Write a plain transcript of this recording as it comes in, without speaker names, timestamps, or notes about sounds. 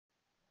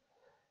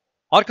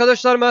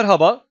Arkadaşlar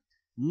merhaba.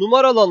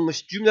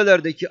 Numaralanmış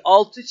cümlelerdeki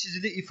altı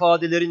çizili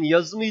ifadelerin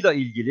yazımıyla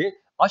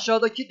ilgili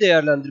aşağıdaki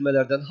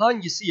değerlendirmelerden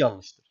hangisi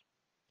yanlıştır?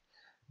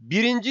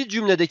 Birinci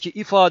cümledeki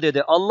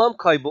ifadede anlam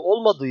kaybı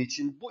olmadığı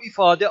için bu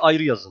ifade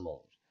ayrı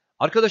yazılmalıdır.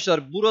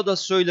 Arkadaşlar burada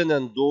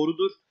söylenen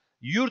doğrudur.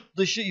 Yurt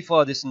dışı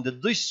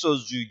ifadesinde dış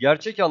sözcüğü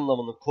gerçek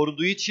anlamını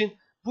koruduğu için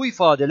bu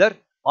ifadeler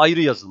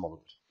ayrı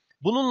yazılmalıdır.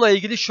 Bununla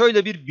ilgili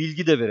şöyle bir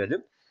bilgi de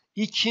verelim.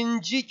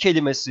 İkinci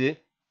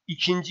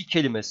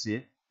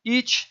kelimesi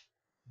iç,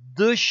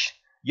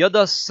 dış ya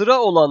da sıra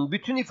olan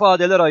bütün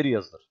ifadeler ayrı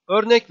yazılır.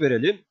 Örnek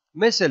verelim.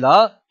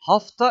 Mesela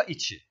hafta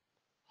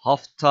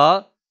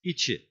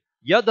içi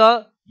ya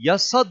da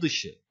yasa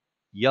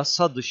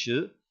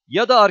dışı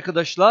ya da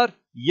arkadaşlar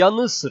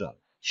yanı sıra.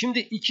 Şimdi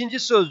ikinci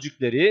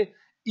sözcükleri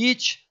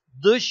iç,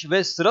 dış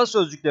ve sıra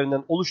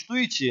sözcüklerinden oluştuğu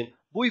için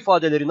bu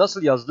ifadeleri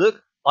nasıl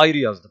yazdık? Ayrı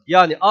yazdık.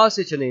 Yani A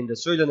seçeneğinde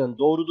söylenen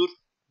doğrudur.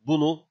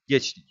 Bunu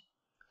geçtik.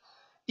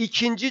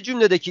 İkinci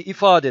cümledeki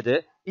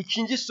ifadede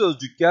ikinci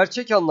sözcük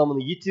gerçek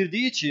anlamını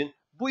yitirdiği için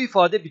bu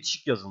ifade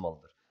bitişik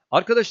yazılmalıdır.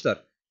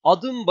 Arkadaşlar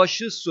adım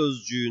başı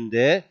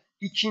sözcüğünde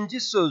ikinci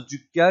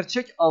sözcük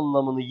gerçek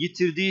anlamını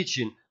yitirdiği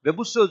için ve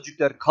bu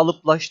sözcükler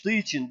kalıplaştığı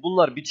için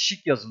bunlar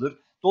bitişik yazılır.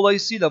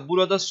 Dolayısıyla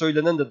burada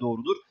söylenen de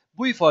doğrudur.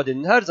 Bu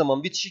ifadenin her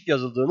zaman bitişik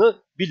yazıldığını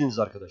biliniz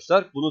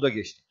arkadaşlar. Bunu da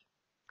geçtik.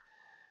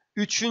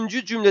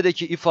 Üçüncü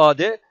cümledeki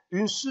ifade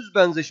ünsüz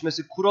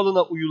benzeşmesi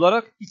kuralına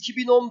uyularak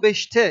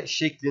 2015'te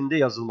şeklinde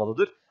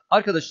yazılmalıdır.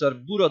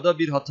 Arkadaşlar burada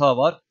bir hata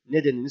var.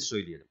 Nedenini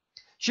söyleyelim.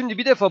 Şimdi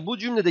bir defa bu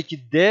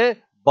cümledeki D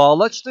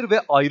bağlaçtır ve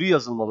ayrı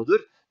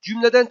yazılmalıdır.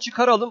 Cümleden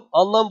çıkaralım.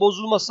 Anlam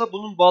bozulmazsa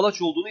bunun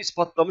bağlaç olduğunu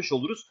ispatlamış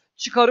oluruz.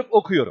 Çıkarıp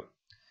okuyorum.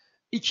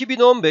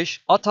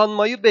 2015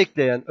 atanmayı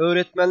bekleyen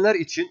öğretmenler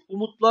için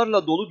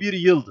umutlarla dolu bir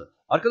yıldı.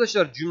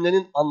 Arkadaşlar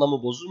cümlenin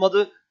anlamı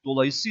bozulmadı.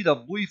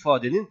 Dolayısıyla bu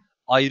ifadenin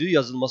ayrı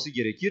yazılması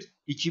gerekir.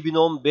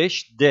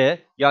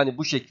 2015'de yani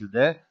bu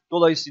şekilde.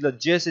 Dolayısıyla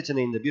C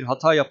seçeneğinde bir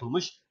hata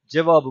yapılmış.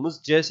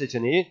 Cevabımız C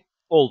seçeneği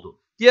oldu.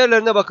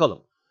 Diğerlerine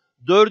bakalım.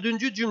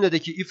 Dördüncü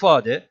cümledeki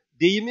ifade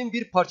deyimin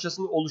bir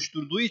parçasını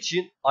oluşturduğu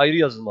için ayrı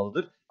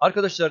yazılmalıdır.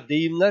 Arkadaşlar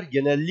deyimler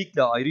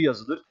genellikle ayrı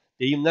yazılır.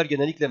 Deyimler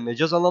genellikle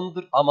mecaz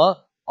anlamlıdır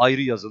ama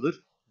ayrı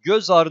yazılır.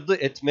 Göz ardı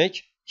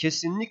etmek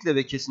kesinlikle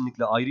ve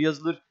kesinlikle ayrı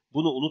yazılır.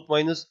 Bunu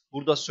unutmayınız.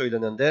 Burada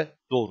söylenen de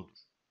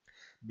doğrudur.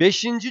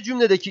 Beşinci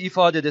cümledeki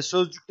ifadede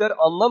sözcükler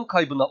anlam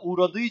kaybına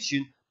uğradığı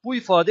için bu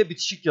ifade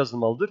bitişik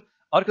yazılmalıdır.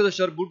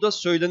 Arkadaşlar burada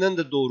söylenen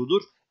de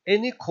doğrudur.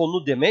 Eni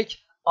konu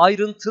demek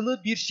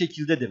ayrıntılı bir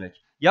şekilde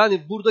demek.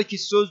 Yani buradaki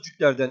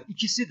sözcüklerden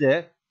ikisi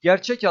de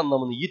gerçek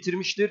anlamını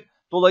yitirmiştir.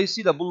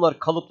 Dolayısıyla bunlar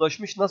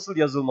kalıplaşmış. Nasıl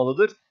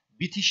yazılmalıdır?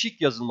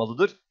 Bitişik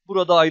yazılmalıdır.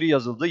 Burada ayrı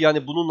yazıldı.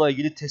 Yani bununla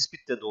ilgili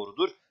tespit de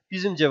doğrudur.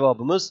 Bizim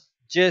cevabımız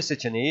C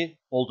seçeneği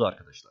oldu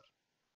arkadaşlar.